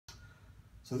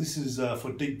So this is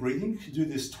for deep breathing. You do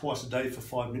this twice a day for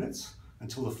 5 minutes.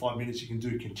 Until the 5 minutes you can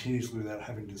do continuously without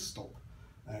having to stop.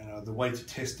 And the way to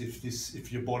test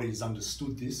if your body has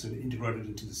understood this and integrated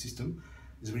into the system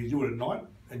is when you do it at night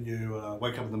and you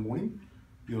wake up in the morning,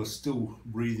 you're still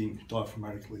breathing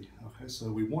diaphragmatically. Okay, so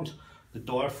we want the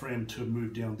diaphragm to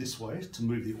move down this way to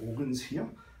move the organs here,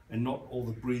 and not all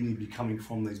the breathing be coming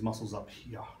from these muscles up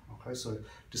here. Okay, so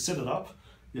to set it up,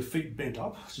 your feet bent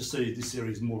up, just so this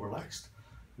area is more relaxed.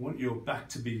 You want your back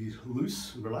to be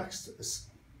loose, relaxed,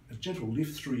 a gentle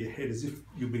lift through your head as if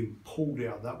you're being pulled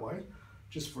out that way,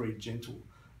 just very gentle.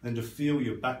 Then to feel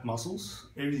your back muscles,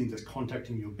 everything that's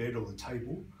contacting your bed or the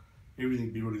table,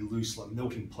 everything be really loose, like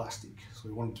melting plastic. So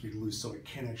we want it to be loose so it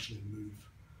can actually move.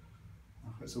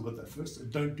 Okay, so we've got that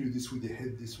first. Don't do this with your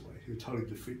head this way, you'll totally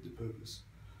defeat the purpose.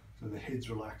 So the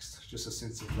head's relaxed, just a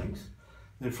sense of length.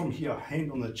 Then from here,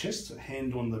 hand on the chest,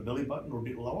 hand on the belly button or a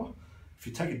bit lower. If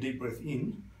you take a deep breath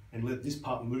in and let this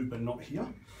part move but not here,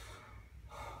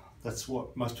 that's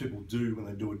what most people do when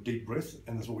they do a deep breath,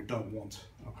 and that's what we don't want.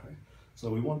 Okay,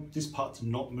 so we want this part to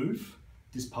not move,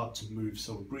 this part to move.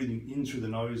 So we're breathing in through the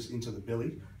nose into the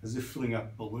belly as if filling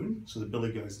up a balloon, so the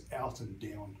belly goes out and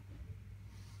down.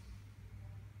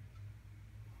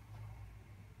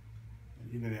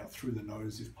 In and out through the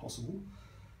nose if possible.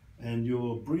 And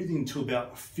you're breathing to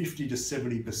about 50 to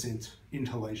 70%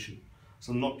 inhalation.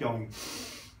 So I'm not going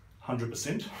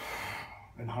 100%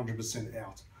 and 100%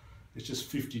 out. It's just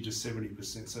 50 to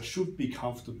 70%, so it should be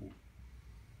comfortable.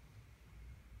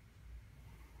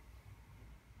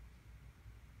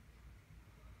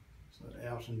 So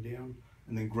out and down,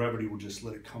 and then gravity will just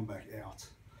let it come back out.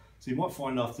 So you might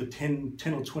find after 10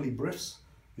 or 20 breaths,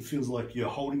 it feels like you're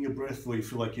holding your breath, or you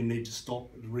feel like you need to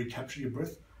stop and recapture your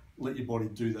breath. Let your body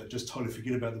do that. Just totally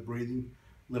forget about the breathing.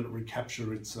 Let it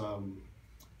recapture its amount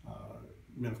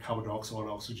of carbon dioxide,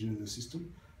 oxygen in the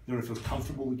system. Then when it feels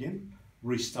comfortable again,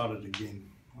 restart it again.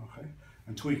 Okay,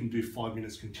 until you can do 5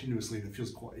 minutes continuously, and it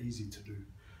feels quite easy to do.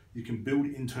 You can build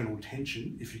internal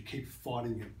tension if you keep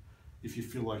fighting it. If you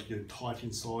feel like you're tight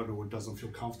inside or it doesn't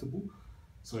feel comfortable,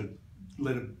 so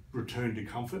let it return to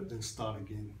comfort, then start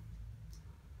again.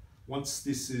 Once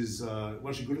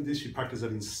you're good at this, you practice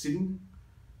that in sitting,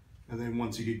 and then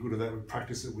once you get good at that, we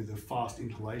practice it with a fast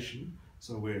inhalation.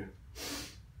 So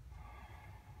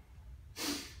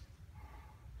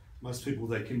most people,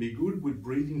 they can be good with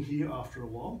breathing here after a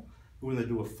while, but when they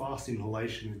do a fast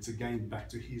inhalation, it's again back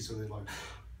to here, so they're like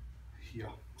here.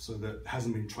 So that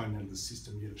hasn't been trained out of the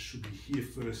system yet. It should be here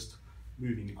first,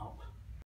 moving up.